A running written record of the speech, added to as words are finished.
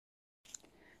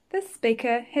This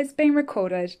speaker has been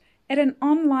recorded at an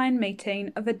online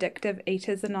meeting of Addictive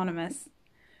Eaters Anonymous.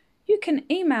 You can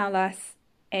email us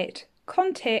at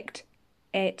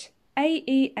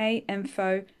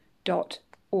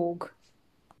contact@aeainfo.org.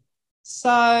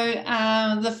 So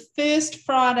the first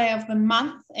Friday of the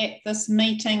month at this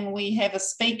meeting, we have a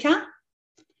speaker.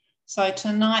 So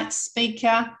tonight's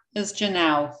speaker is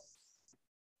Janelle.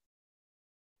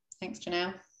 Thanks,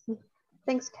 Janelle.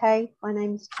 Thanks, Kay. My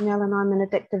name's Janelle and I'm an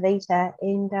addictive eater,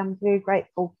 and I'm very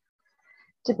grateful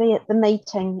to be at the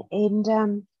meeting. And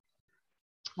I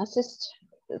was just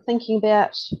thinking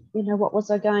about, what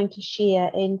was I going to share,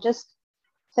 and just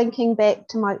thinking back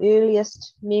to my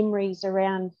earliest memories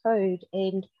around food.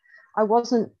 And I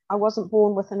wasn't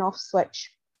born with an off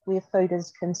switch where food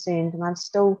is concerned, and I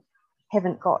still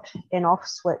haven't got an off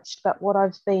switch. But what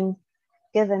I've been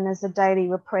given is a daily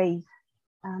reprieve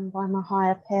by my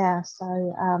higher power.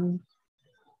 So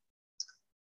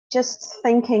just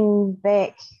thinking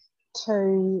back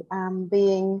to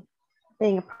being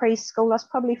a preschool, I was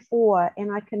probably 4,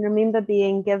 and I can remember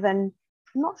being given,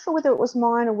 I'm not sure whether it was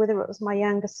mine or whether it was my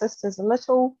younger sister's, a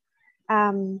little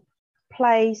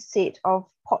play set of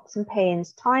pots and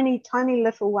pans, tiny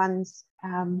little ones.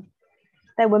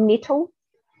 They were metal,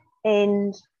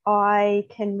 and I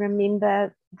can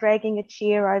remember dragging a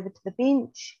chair over to the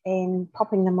bench and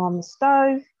popping them on the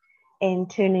stove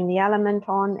and turning the element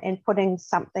on and putting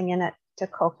something in it to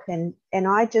cook. And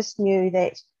I just knew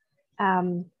that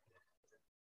I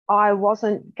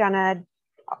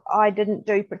didn't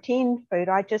do pretend food.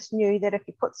 I just knew that if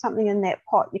you put something in that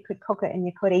pot, you could cook it and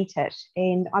you could eat it.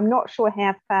 And I'm not sure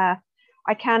how far,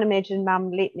 I can't imagine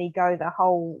Mum let me go the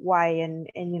whole way and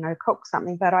cook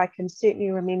something, but I can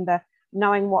certainly remember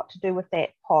knowing what to do with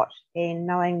that pot and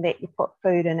knowing that you put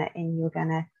food in it and you were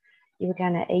gonna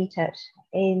eat it.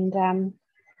 And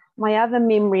my other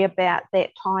memory about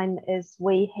that time is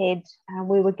we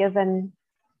were given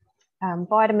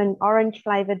orange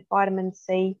flavored vitamin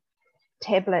C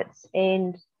tablets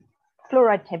and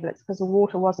fluoride tablets, because the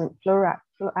water wasn't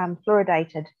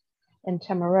fluoridated in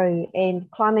Timaru,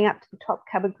 and climbing up to the top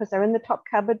cupboard, because they're in the top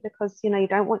cupboard because you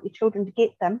don't want your children to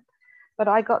get them. But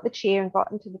I got the chair and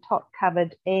got into the top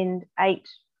cupboard and ate,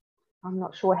 I'm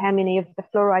not sure how many of the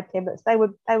fluoride tablets. They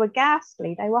were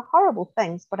ghastly. They were horrible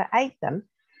things, but I ate them.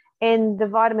 And the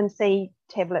vitamin C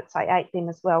tablets, I ate them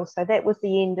as well. So that was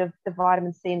the end of the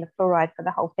vitamin C and the fluoride for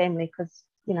the whole family, because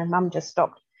Mum just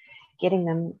stopped getting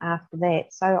them after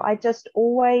that. So I just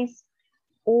always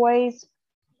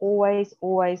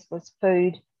was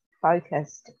food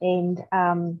focused. And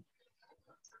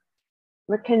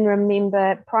I can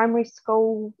remember primary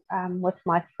school with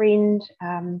my friend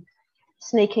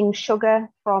sneaking sugar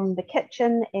from the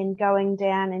kitchen and going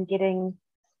down and getting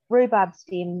rhubarb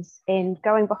stems and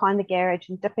going behind the garage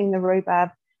and dipping the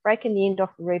rhubarb, breaking the end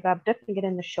off the rhubarb, dipping it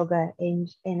in the sugar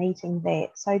and eating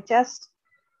that. So just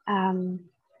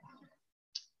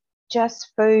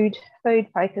food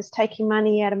focused, taking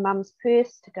money out of Mum's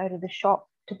purse to go to the shop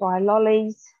to buy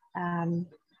lollies,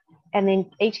 and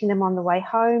then eating them on the way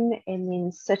home, and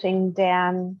then sitting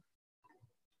down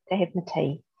to have my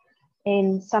tea.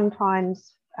 And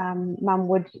sometimes Mum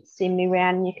would send me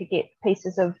around and you could get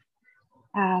pieces of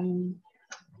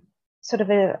sort of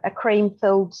a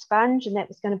cream-filled sponge, and that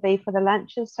was going to be for the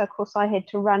lunches. So, of course, I had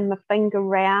to run my finger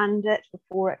around it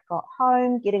before it got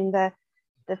home, getting the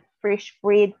fresh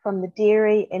bread from the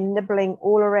dairy and nibbling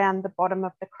all around the bottom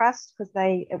of the crust, because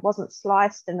it wasn't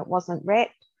sliced and it wasn't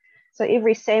wrapped. So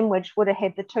every sandwich would have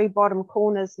had the 2 bottom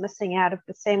corners missing out of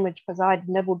the sandwich, because I'd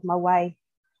nibbled my way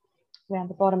around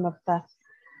the bottom of the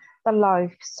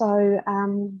loaf. So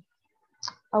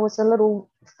I was a little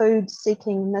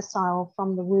food-seeking missile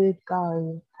from the word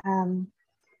go.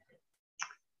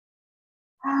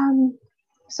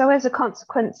 So as a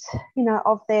consequence,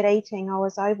 of that eating, I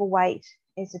was overweight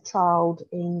as a child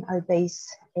and obese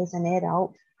as an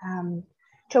adult.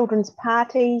 Children's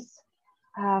parties,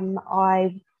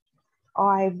 I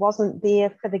wasn't there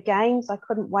for the games. I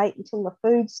couldn't wait until the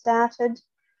food started.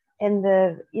 And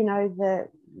the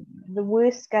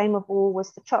worst game of all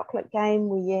was the chocolate game,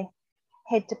 where you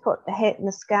had to put the hat and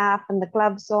the scarf and the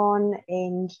gloves on,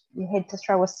 and you had to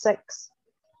throw a 6.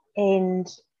 And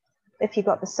if you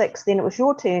got the 6, then it was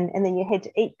your turn, and then you had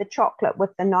to eat the chocolate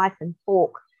with the knife and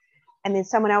fork. And then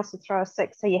someone else would throw a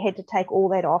 6, so you had to take all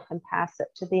that off and pass it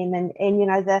to them. And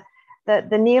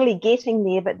the nearly getting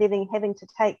there, but then having to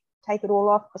take it all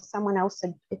off because someone else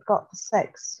had got the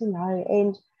 6,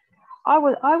 And I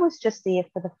was just there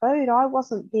for the food. I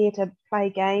wasn't there to play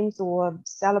games or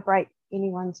celebrate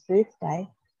anyone's birthday.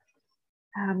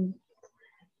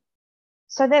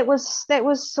 So that was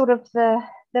sort of the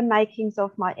the makings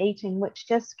of my eating, which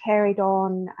just carried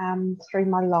on through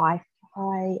my life.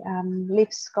 I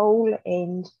left school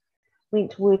and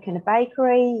went to work in a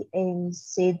bakery and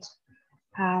said,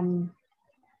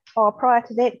 prior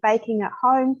to that, baking at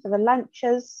home for the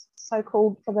lunches,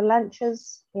 so-called for the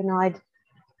lunches, and I'd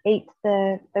eat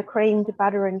the creamed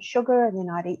butter and sugar, and then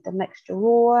I'd eat the mixture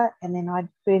raw, and then I'd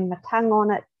burn my tongue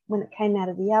on it when it came out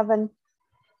of the oven.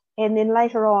 And then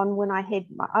later on, when I had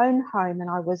my own home and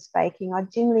I was baking, I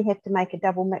generally had to make a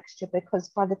double mixture, because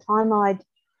by the time I'd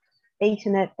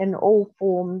eaten it in all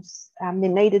forms, there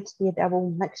needed to be a double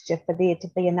mixture for there to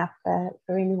be enough for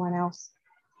anyone else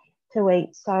to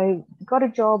eat. So got a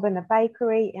job in a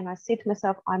bakery, and I said to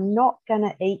myself, I'm not going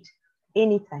to eat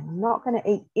anything. I'm not going to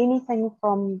eat anything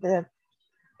from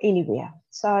anywhere.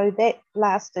 So that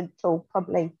lasted till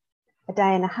probably a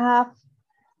day and a half,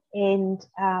 and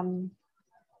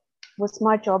was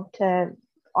my job to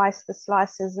ice the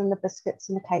slices and the biscuits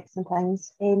and the cakes and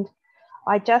things. And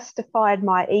I justified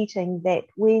my eating that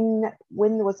when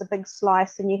there was a big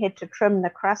slice and you had to trim the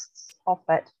crusts off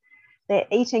it, that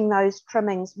eating those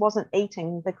trimmings wasn't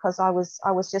eating, because I was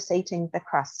just eating the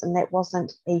crusts, and that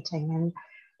wasn't eating. And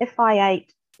if I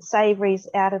ate savouries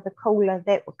out of the cooler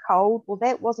that were cold, well,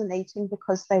 that wasn't eating,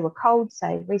 because they were cold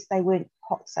savouries, they weren't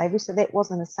hot savouries, so that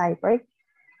wasn't a savoury.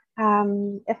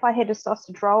 If I had a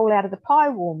sausage roll out of the pie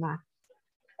warmer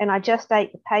and I just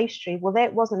ate the pastry, well,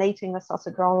 that wasn't eating the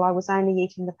sausage roll, I was only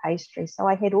eating the pastry. So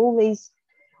I had all these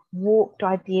warped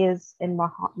ideas in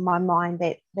my mind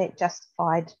that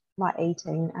justified my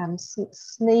eating.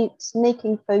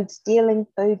 Sneaking food, stealing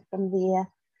food from there.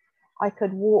 I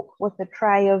could walk with a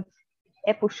tray of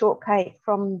apple shortcake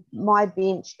from my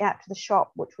bench out to the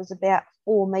shop, which was about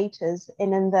 4 meters,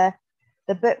 and in the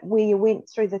bit where you went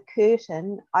through the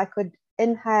curtain, I could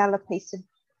inhale a piece of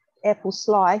apple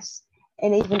slice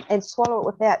and swallow it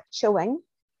without chewing,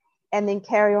 and then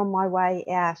carry on my way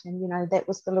out. And you know, that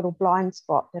was the little blind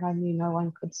spot that I knew no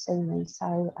one could see me.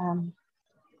 So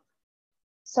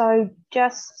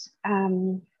just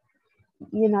you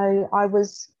know, I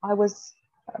was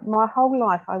my whole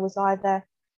life I was either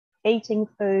eating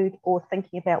food or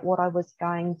thinking about what I was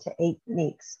going to eat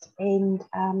next. And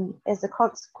as a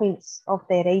consequence of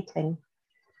that eating,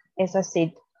 as I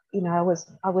said, you know,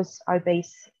 I was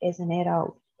obese as an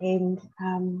adult, and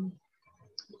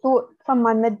thought from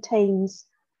my mid-teens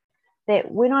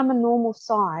that when I'm a normal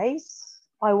size,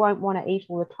 I won't want to eat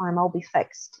all the time. I'll be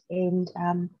fixed, and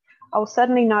I'll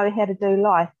suddenly know how to do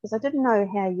life, because I didn't know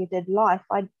how you did life.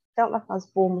 I felt like I was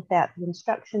born without the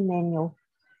instruction manual.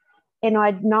 And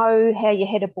I'd know how you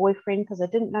had a boyfriend, because I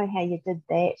didn't know how you did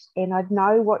that. And I'd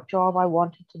know what job I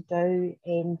wanted to do.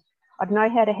 And I'd know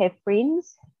how to have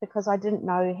friends, because I didn't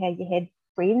know how you had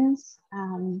friends.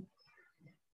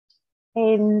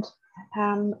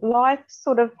 Life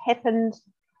sort of happened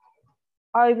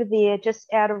over there,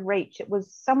 just out of reach. It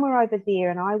was somewhere over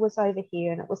there and I was over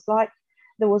here. And it was like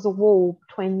there was a wall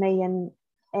between me and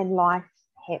life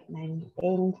happening.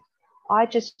 And I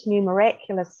just knew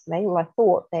miraculously, well, I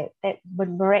thought that would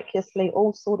miraculously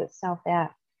all sort itself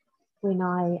out when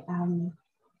I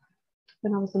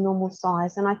was a normal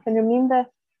size. And I can remember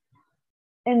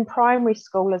in primary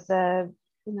school as a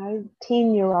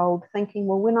 10-year-old thinking,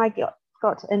 well, when I got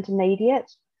to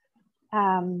intermediate,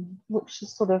 which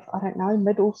is sort of, I don't know,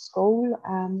 middle school,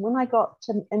 when I got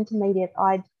to intermediate,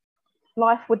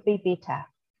 life would be better.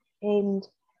 And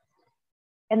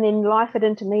then life at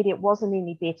intermediate wasn't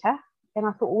any better. And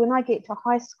I thought, when I get to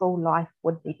high school, life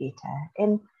would be better.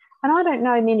 And I don't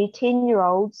know many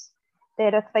 10-year-olds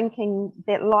that are thinking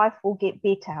that life will get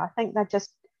better. I think they're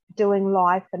just doing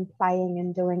life and playing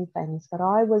and doing things. But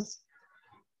I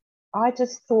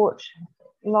just thought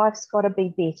life's got to be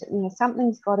better.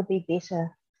 Something's got to be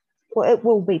better. Well, it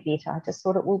will be better. I just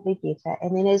thought it will be better.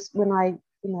 And then when I,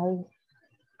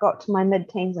 got to my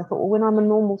mid-teens, I thought, well, when I'm a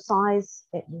normal size,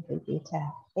 it will be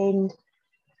better. And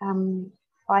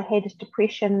I had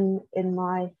depression in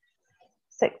my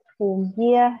 6th form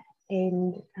year,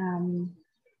 and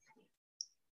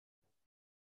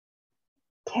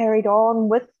carried on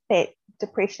with that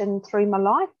depression through my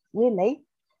life, really.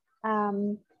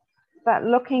 But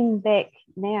looking back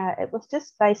now, it was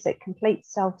just basic, complete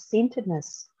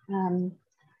self-centeredness.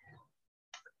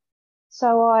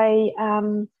 So I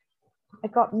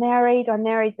got married. I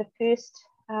married the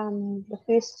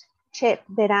first chap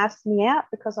that asked me out,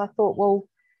 because I thought, well,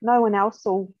 no one else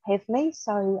will have me,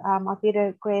 so I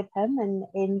better grab him.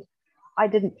 And I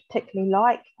didn't particularly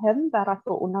like him, but I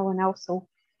thought, well, no one else will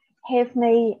have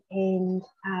me. And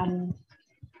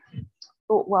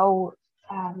thought, well,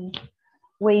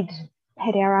 we'd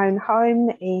had our own home,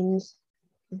 and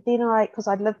then because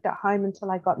I'd lived at home until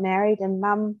I got married, and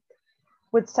Mum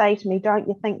would say to me, don't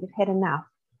you think you've had enough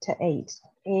to eat?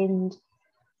 And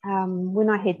when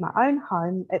I had my own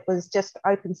home, it was just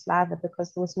open slather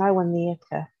because there was no one there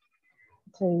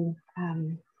to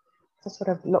sort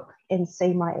of look and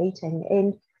see my eating.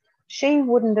 And she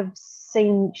would have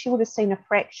seen a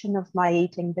fraction of my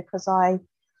eating because I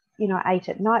ate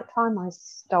at night time. I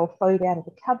stole food out of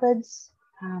the cupboards.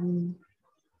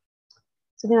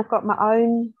 So then I've got my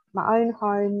own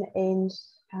home, and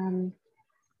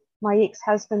my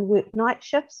ex-husband worked night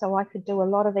shifts, so I could do a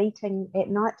lot of eating at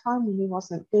night time when he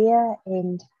wasn't there.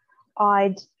 And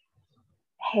I'd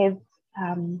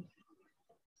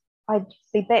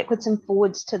be backwards and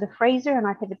forwards to the freezer, and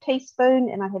I'd have a teaspoon,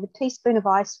 and I'd have a teaspoon of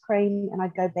ice cream, and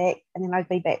I'd go back, and then I'd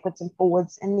be backwards and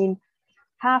forwards, and then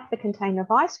half the container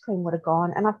of ice cream would have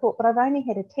gone. And I thought, but I've only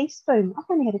had a teaspoon.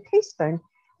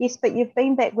 Yes, but you've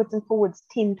been backwards and forwards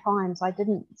 10 times. I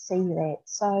didn't see that.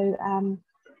 So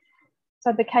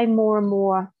I became more and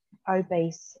more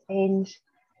obese. And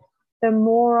the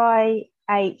more I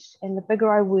ate and the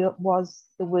bigger I was,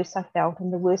 the worse I felt.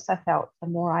 And the worse I felt, the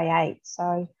more I ate.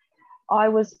 So I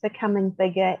was becoming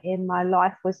bigger, and my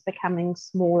life was becoming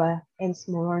smaller and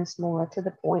smaller and smaller, to the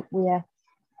point where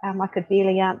I could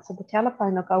barely answer the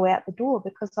telephone or go out the door,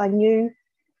 because I knew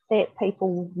that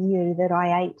people knew that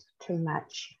I ate too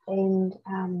much. And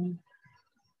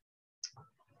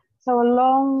so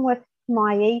along with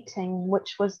my eating,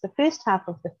 which was the first half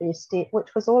of the first step,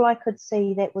 which was all I could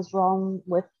see that was wrong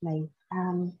with me,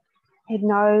 had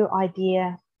no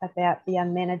idea about the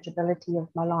unmanageability of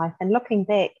my life. And looking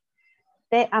back,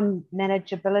 that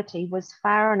unmanageability was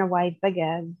far and away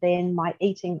bigger than my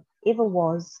eating ever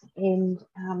was. And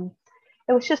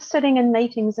it was just sitting in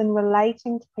meetings and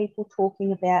relating to people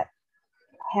talking about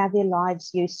how their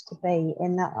lives used to be,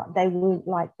 and that they weren't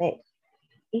like that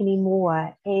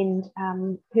anymore. And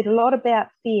heard a lot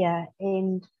about fear,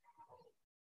 and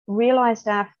realized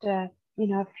after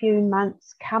a few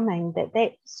months coming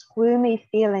that squirmy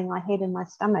feeling I had in my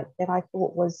stomach that I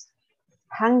thought was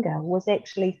hunger was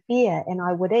actually fear. And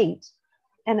I would eat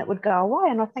and it would go away,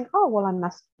 and I think, oh well, I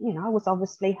must, I was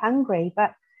obviously hungry.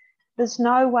 But there's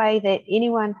no way that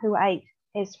anyone who ate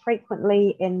as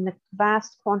frequently in the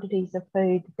vast quantities of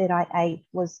food that I ate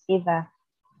was ever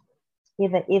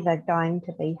going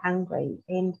to be hungry.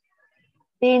 And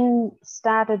then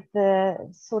started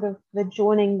the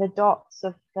joining the dots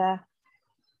of the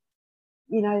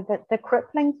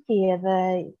crippling fear,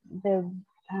 the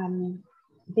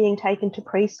being taken to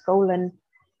preschool and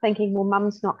thinking, well,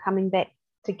 Mum's not coming back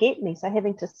to get me, so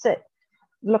having to sit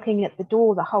looking at the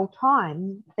door the whole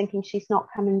time thinking she's not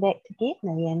coming back to get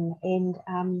me, and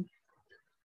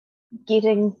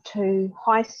getting to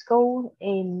high school,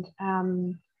 and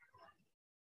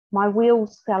my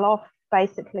wheels fell off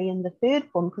basically in the third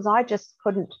form, because I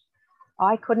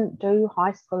couldn't do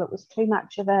high school. It was too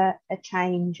much of a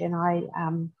change, and I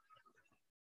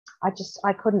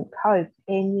couldn't cope.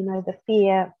 And the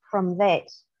fear from that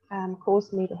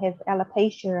caused me to have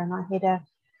alopecia, and I had a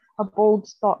bald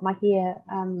spot. My hair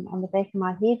on the back of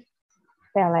my head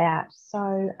fell out.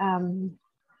 So I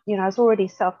was already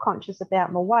self-conscious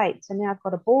about my weight, so now I've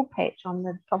got a bald patch on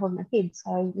the top of my head.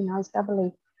 So I was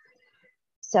doubly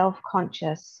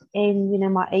self-conscious,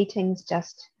 and my eating's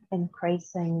just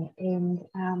increasing. And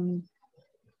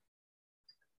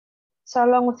so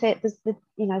along with that, there's the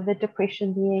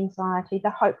depression, the anxiety,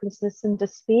 the hopelessness and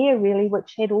despair, really,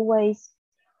 which had always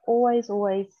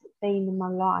been in my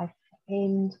life.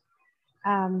 And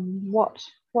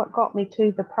what got me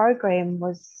to the program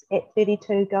was at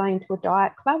 32 going to a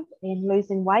diet club and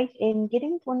losing weight and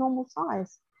getting to a normal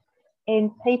size,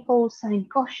 and people saying,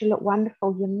 gosh, you look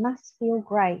wonderful, you must feel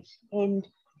great. And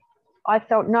I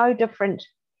felt no different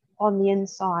on the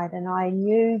inside, and I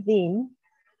knew then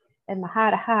in my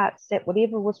heart of hearts that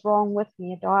whatever was wrong with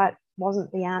me, a diet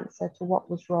wasn't the answer to what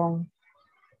was wrong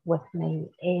with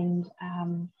me. And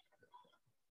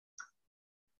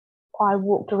I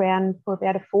walked around for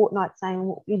about a fortnight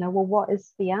saying, well, what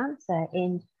is the answer?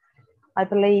 And I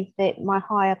believe that my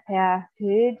higher power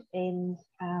heard, and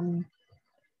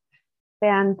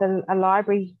found a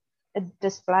library, a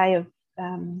display of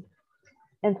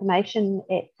information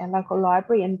at a local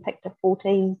library, and picked a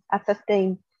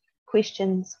 15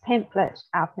 questions pamphlet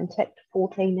up and ticked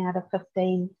 14 out of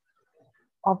 15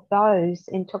 of those,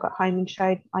 and took it home and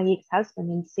showed my ex-husband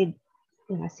and said,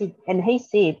 and he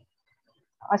said,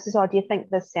 I said, oh, do you think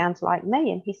this sounds like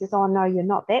me? And he says, oh, no, you're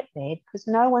not that bad, because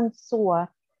no one saw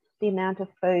the amount of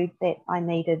food that I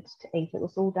needed to eat. It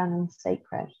was all done in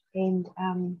secret. And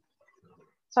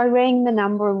So I rang the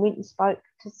number and went and spoke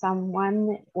to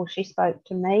someone, or she spoke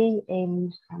to me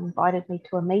and invited me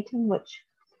to a meeting, which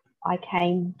I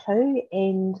came to.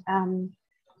 And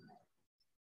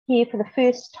here for the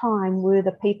first time were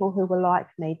the people who were like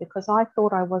me, because I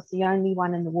thought I was the only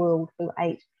one in the world who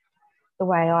ate the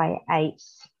way I ate.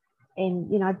 And,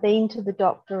 you know, I'd been to the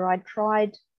doctor, I'd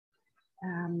tried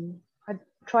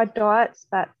diets,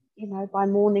 but, you know, by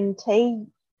morning tea,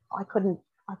 I couldn't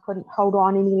hold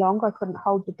on any longer. I couldn't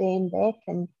hold the dam back,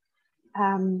 and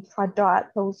tried diet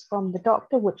pills from the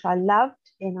doctor, which I loved,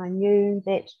 and I knew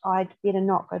that I'd better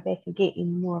not go back and get any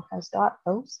more of those diet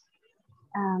pills.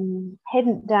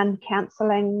 Hadn't done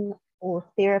counselling or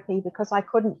therapy because I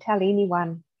couldn't tell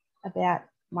anyone about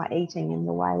my eating and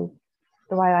the way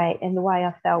I ate and the way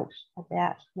I felt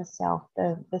about myself,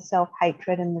 the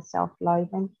self-hatred and the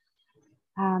self-loathing.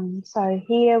 So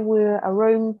here were a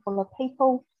room full of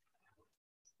people,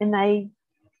 and they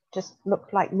just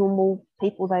looked like normal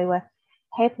people. They were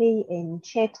happy and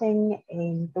chatting,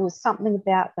 and there was something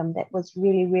about them that was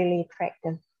really, really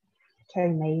attractive to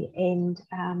me. And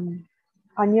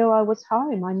I knew I was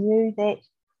home. I knew that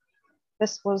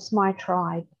this was my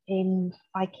tribe, and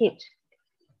I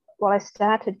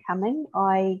started coming.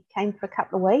 I came for a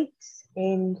couple of weeks,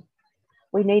 and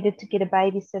we needed to get a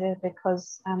babysitter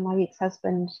because my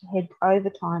ex-husband had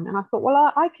overtime. And I thought,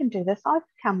 well, I can do this. I've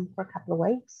come for a couple of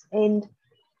weeks. And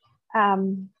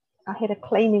I had a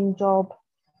cleaning job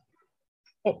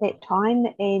at that time,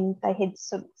 and they had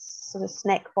sort of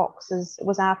snack boxes. It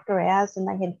was after hours, and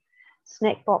they had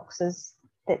snack boxes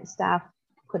that the staff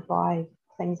could buy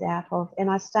things out of. And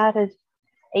I started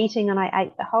eating, and I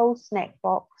ate the whole snack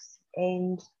box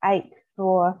and ate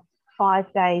for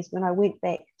 5 days. When I went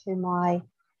back to my,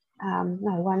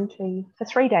 for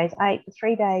 3 days, I ate for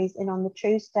 3 days. And on the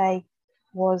Tuesday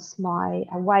was my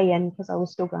weigh-in, because I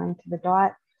was still going to the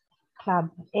diet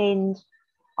club. And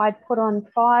I'd put on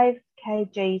 5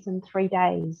 kgs in 3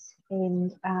 days.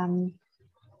 And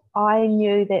I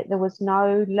knew that there was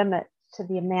no limit to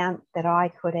the amount that I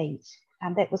could eat.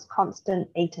 And that was constant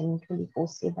eating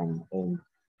 24/7. And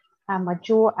my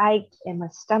jaw ached and my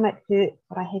stomach hurt,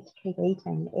 but I had to keep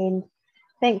eating. And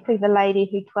thankfully, the lady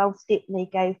who 12-stepped me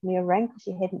gave me a ring because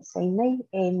she hadn't seen me.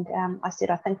 And I said,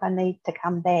 I think I need to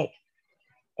come back.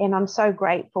 And I'm so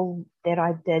grateful that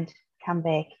I did come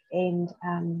back, and,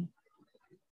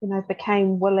 you know,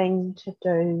 became willing to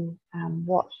do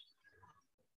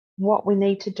what we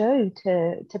need to do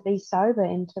to be sober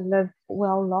and to live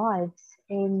well lives.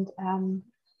 And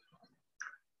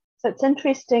so it's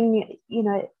interesting, you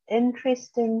know,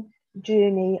 interesting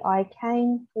journey. I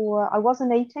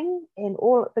wasn't eating, and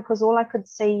because all I could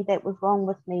see that was wrong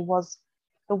with me was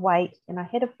the weight. And I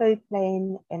had a food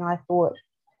plan, and I thought,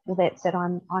 well, that's it,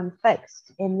 I'm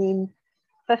fixed. And then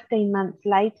 15 months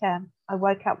later, I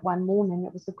woke up one morning,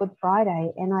 it was a Good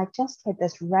Friday, and I just had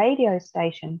this radio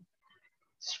station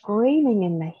screaming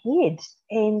in my head.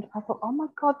 And I thought, oh my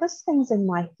God, this thing's in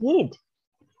my head.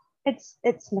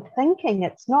 It's my thinking.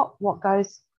 It's not what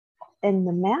goes in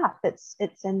the mouth. It's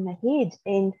in the head.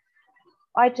 And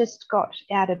I just got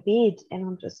out of bed, and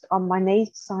I'm just on my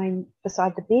knees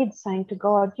beside the bed saying to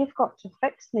God, you've got to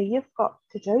fix me. You've got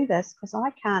to do this, because I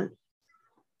can't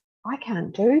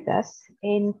do this.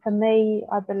 And for me,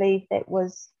 I believe that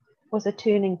was a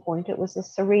turning point. It was a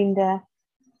surrender,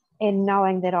 and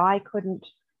knowing that I couldn't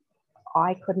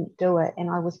do it, and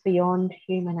I was beyond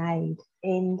human aid.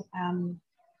 And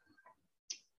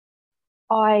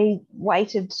I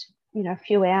waited, you know, a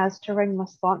few hours to ring my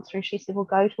sponsor, and she said, we'll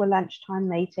go to a lunchtime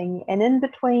meeting. And in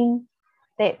between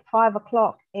that 5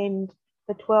 o'clock and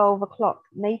the 12 o'clock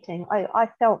meeting, I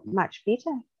felt much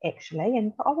better, actually.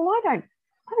 And oh, well, I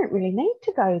don't really need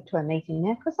to go to a meeting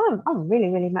now, because I'm really,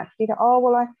 really much better. Oh,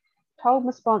 well, I told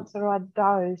my sponsor I'd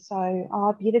go, so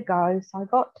I better go. So I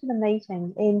got to the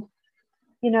meeting, and,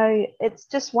 you know, it's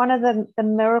just one of the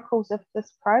miracles of this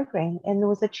program. And there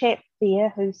was a chap there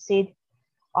who said,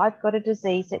 I've got a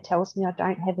disease that tells me I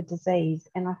don't have a disease.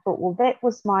 And I thought, well, that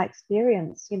was my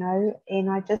experience, you know, and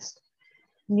I just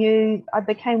knew I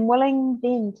became willing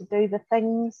then to do the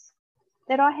things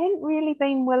that I hadn't really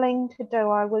been willing to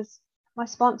do. My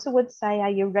sponsor would say, are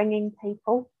you ringing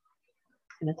people?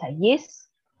 And I'd say, yes.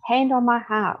 Hand on my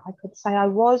heart, I could say I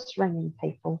was ringing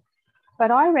people. But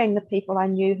I rang the people I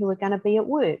knew who were going to be at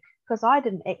work, because I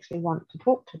didn't actually want to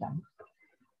talk to them.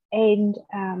 And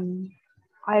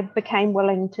I became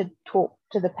willing to talk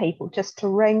to the people, just to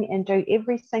ring and do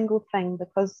every single thing,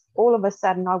 because all of a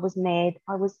sudden I was mad.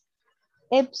 I was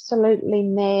absolutely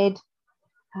mad,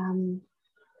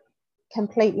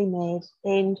 completely mad.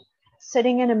 And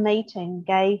sitting in a meeting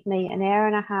gave me an hour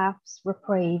and a half's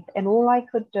reprieve, and all I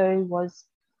could do was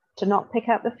to not pick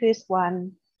up the first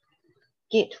one,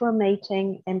 get to a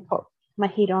meeting and put my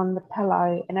head on the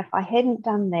pillow. And if I hadn't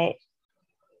done that,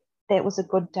 that was a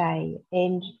good day.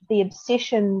 And the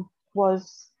obsession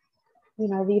was,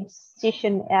 the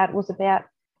obsession out was about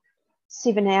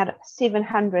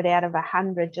 700 out of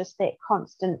 100, just that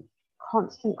constant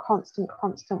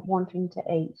wanting to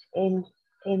eat. And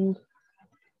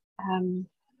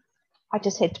I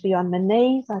just had to be on my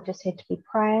knees. I just had to be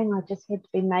praying. I just had to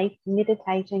be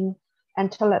meditating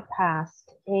until it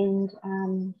passed. And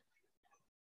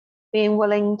being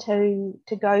willing to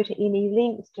go to any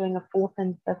lengths, doing a 4th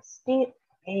and 5th step.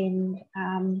 And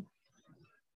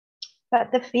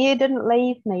but the fear didn't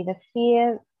leave me. The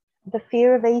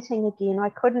fear of eating again. I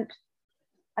couldn't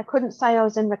say I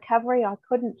was in recovery. I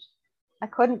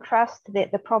couldn't trust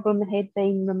that the problem had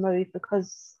been removed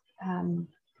because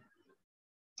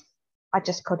I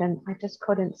just couldn't.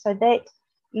 So that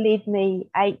led me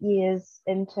 8 years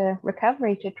into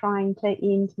recovery to trying to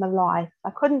end my life. I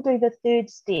couldn't do the 3rd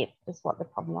step is what the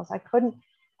problem was. I couldn't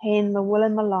hand the will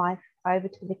in my life over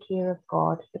to the care of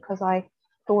God because I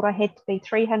thought I had to be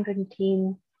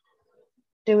 310,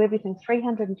 do everything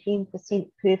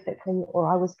 310% perfectly or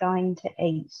I was going to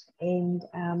eat. And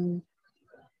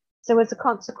so as a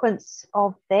consequence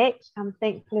of that,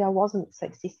 thankfully I wasn't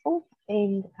successful.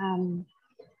 And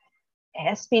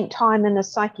I spent time in a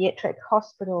psychiatric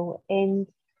hospital, and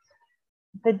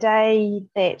the day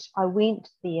that I went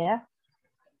there,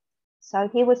 so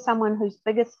here was someone whose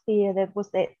biggest fear was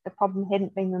that the problem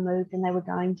hadn't been removed and they were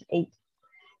going to eat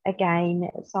again.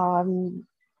 So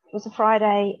it was a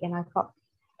Friday and I got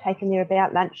taken there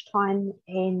about lunchtime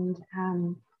and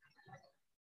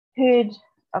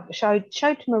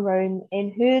showed to my room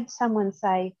and heard someone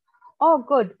say, "Oh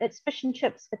good, it's fish and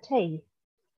chips for tea."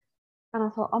 And I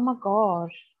thought, oh my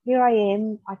God, here I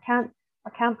am. I can't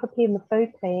prepare my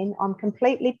food plan. I'm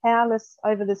completely powerless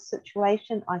over this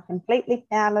situation. I'm completely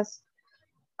powerless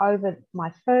over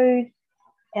my food.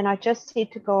 And I just said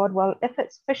to God, well, if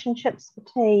it's fish and chips for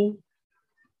tea,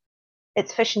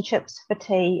 it's fish and chips for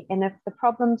tea. And if the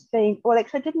problem's been, well,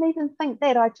 actually, I didn't even think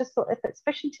that. I just thought if it's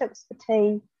fish and chips for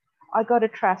tea, I got to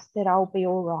trust that I'll be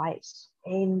all right.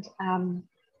 And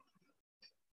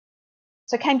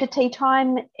so I came to tea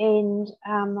time, and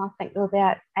I think there were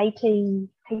about 18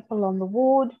 people on the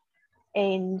ward,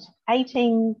 and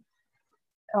 17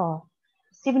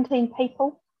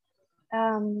 people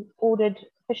ordered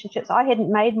fish and chips. I hadn't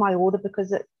made my order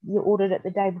because you ordered it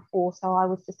the day before, so I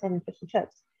was just having fish and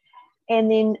chips.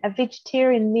 And then a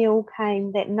vegetarian meal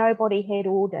came that nobody had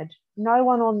ordered. No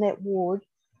one on that ward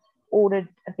ordered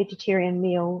a vegetarian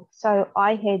meal. So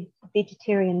I had a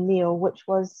vegetarian meal, which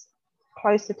was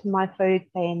closer to my food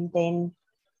plan than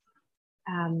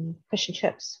fish and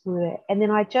chips were. And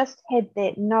then I just had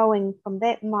that knowing from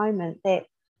that moment that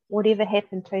whatever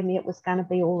happened to me, it was going to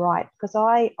be all right. Because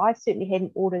I certainly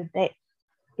hadn't ordered that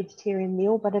vegetarian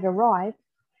meal, but it arrived.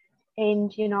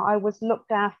 And, I was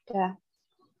looked after,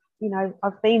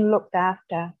 I've been looked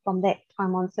after from that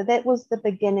time on. So that was the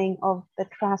beginning of the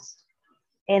trust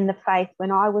and the faith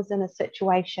when I was in a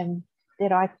situation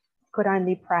that I could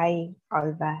only pray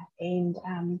over and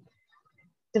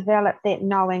develop that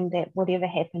knowing that whatever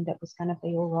happened, it was going to be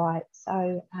all right.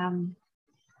 So, and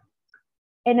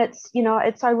it's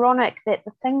ironic that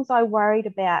the things I worried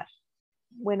about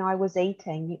when I was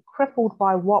eating, crippled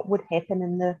by what would happen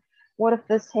and what if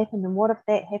this happened and what if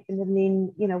that happened and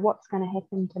then, what's going to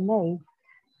happen to me.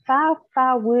 Far,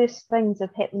 far worse things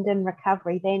have happened in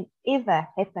recovery than ever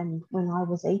happened when I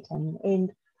was eating.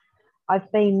 And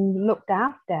I've been looked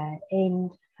after,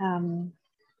 and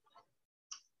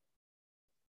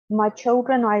my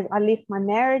children, I left my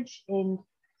marriage, and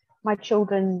my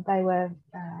children, they were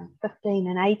 15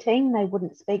 and 18. They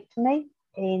wouldn't speak to me,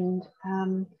 and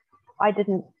I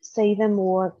didn't see them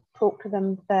or talk to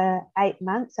them for 8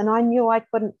 months, and I knew I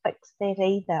couldn't fix that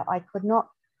either. I could not,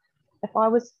 if I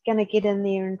was going to get in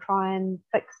there and try and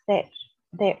fix that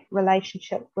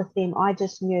relationship with them, I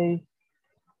just knew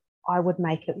I would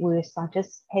make it worse. I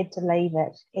just had to leave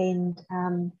it.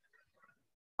 And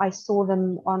I saw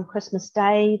them on Christmas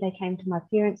Day. They came to my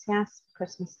parents' house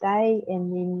Christmas Day,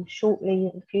 and then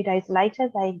shortly, a few days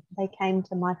later, they came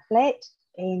to my flat.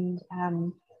 And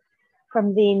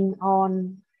from then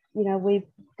on, we've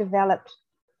developed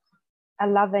a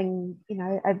loving,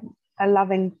 a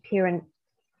loving parent,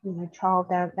 child.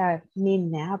 They're men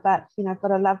now, but I've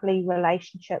got a lovely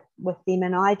relationship with them,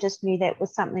 and I just knew that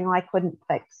was something I couldn't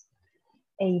fix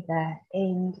either.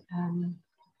 And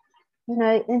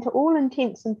and to all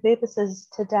intents and purposes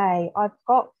today, I've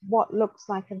got what looks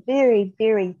like a very,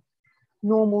 very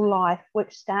normal life,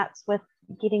 which starts with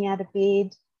getting out of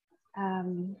bed,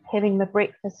 having the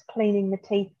breakfast, cleaning the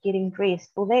teeth, getting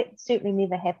dressed. Well, that certainly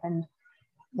never happened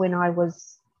when I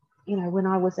was, when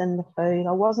I was in the food.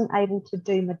 I wasn't able to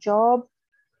do my job.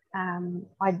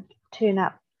 I'd turn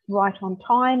up right on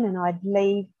time and I'd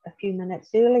leave a few minutes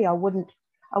early. I wouldn't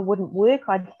work.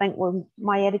 I'd think, well,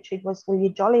 my attitude was, well,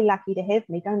 you're jolly lucky to have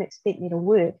me. Don't expect me to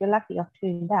work. You're lucky I've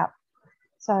turned up.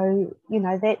 So,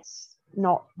 that's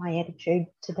not my attitude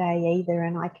today either.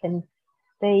 And I can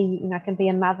be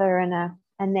a mother and a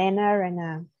nana and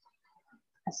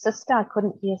a sister. I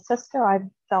couldn't be a sister. I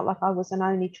felt like I was an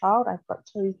only child. I've got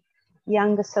 2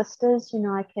 younger sisters.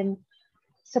 I can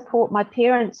support my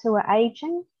parents who are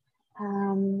aging,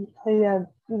 who are,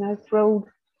 thrilled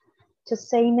to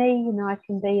see me. I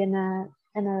can be in a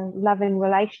loving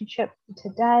relationship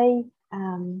today.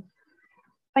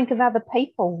 Think of other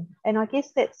people, and I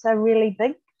guess that's a really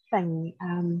big thing,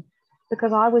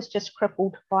 because I was just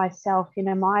crippled by self.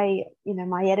 My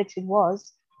attitude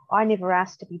was, I never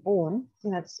asked to be born.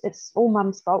 It's all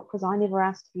mum's fault because I never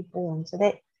asked to be born. So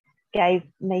that gave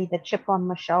me the chip on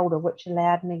my shoulder, which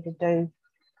allowed me to do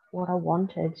what I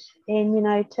wanted.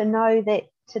 And to know that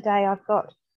today I've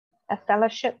got a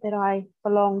fellowship that I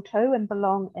belong to and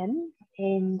belong in,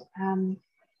 and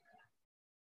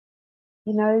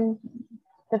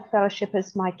the fellowship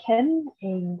is my kin,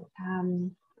 and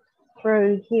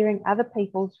through hearing other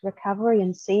people's recovery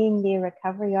and seeing their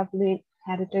recovery, I've learned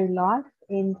how to do life,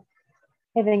 and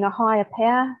having a higher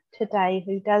power today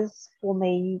who does for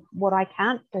me what I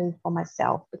can't do for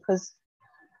myself, because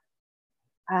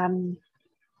I'm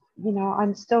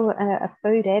still a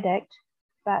food addict,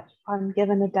 but I'm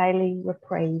given a daily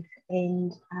reprieve,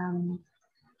 and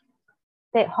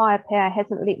that higher power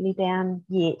hasn't let me down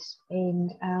yet.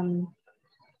 And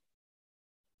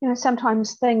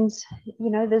sometimes things,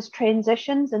 there's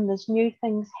transitions and there's new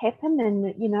things happen, and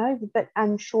a bit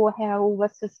unsure how all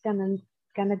this is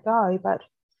gonna go, but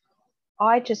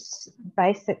I just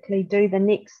basically do the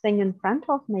next thing in front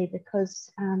of me,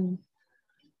 because I'm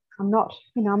not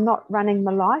running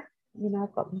my life.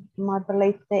 I've got my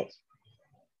belief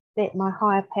that my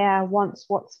higher power wants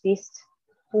what's best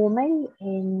for me,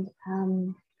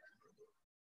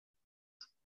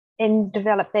 and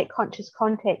develop that conscious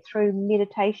contact through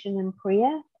meditation and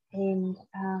prayer, and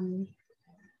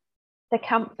the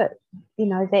comfort,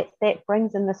 that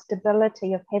brings in the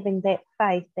stability of having that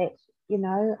faith that,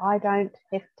 I don't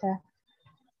have to,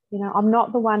 I'm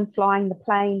not the one flying the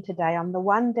plane today. I'm the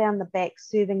one down the back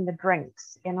serving the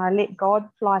drinks, and I let God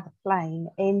fly the plane.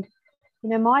 And,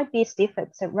 my best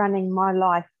efforts at running my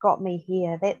life got me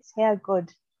here. That's how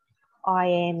good I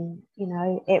am,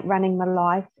 at running my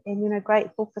life, and,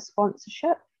 grateful for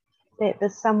sponsorship, that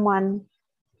there's someone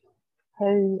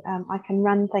who I can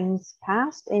run things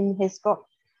past and has got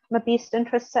my best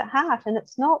interests at heart. And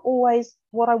it's not always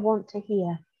what I want to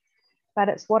hear, but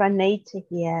it's what I need to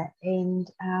hear. And,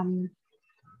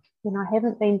 I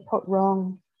haven't been put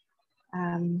wrong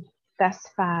thus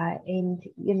far. And,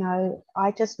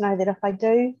 I just know that if I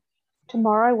do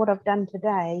tomorrow what I've done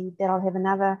today, that I'll have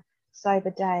another sober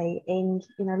day, and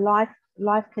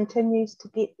life continues to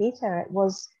get better. It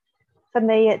was, for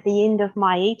me, at the end of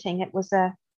my eating, it was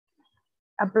a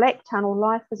black tunnel.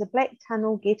 Life was a black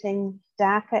tunnel getting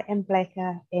darker and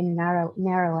blacker and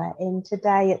narrower, and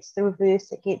today it's the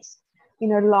reverse. It gets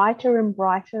lighter and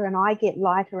brighter, and I get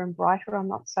lighter and brighter. I'm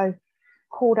not so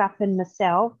caught up in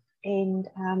myself, and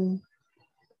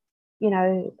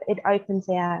it opens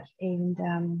out. And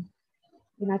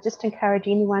just encourage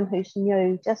anyone who's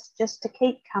new just to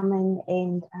keep coming,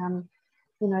 and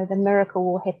the miracle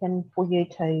will happen for you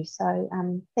too. So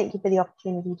thank you for the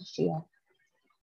opportunity to share.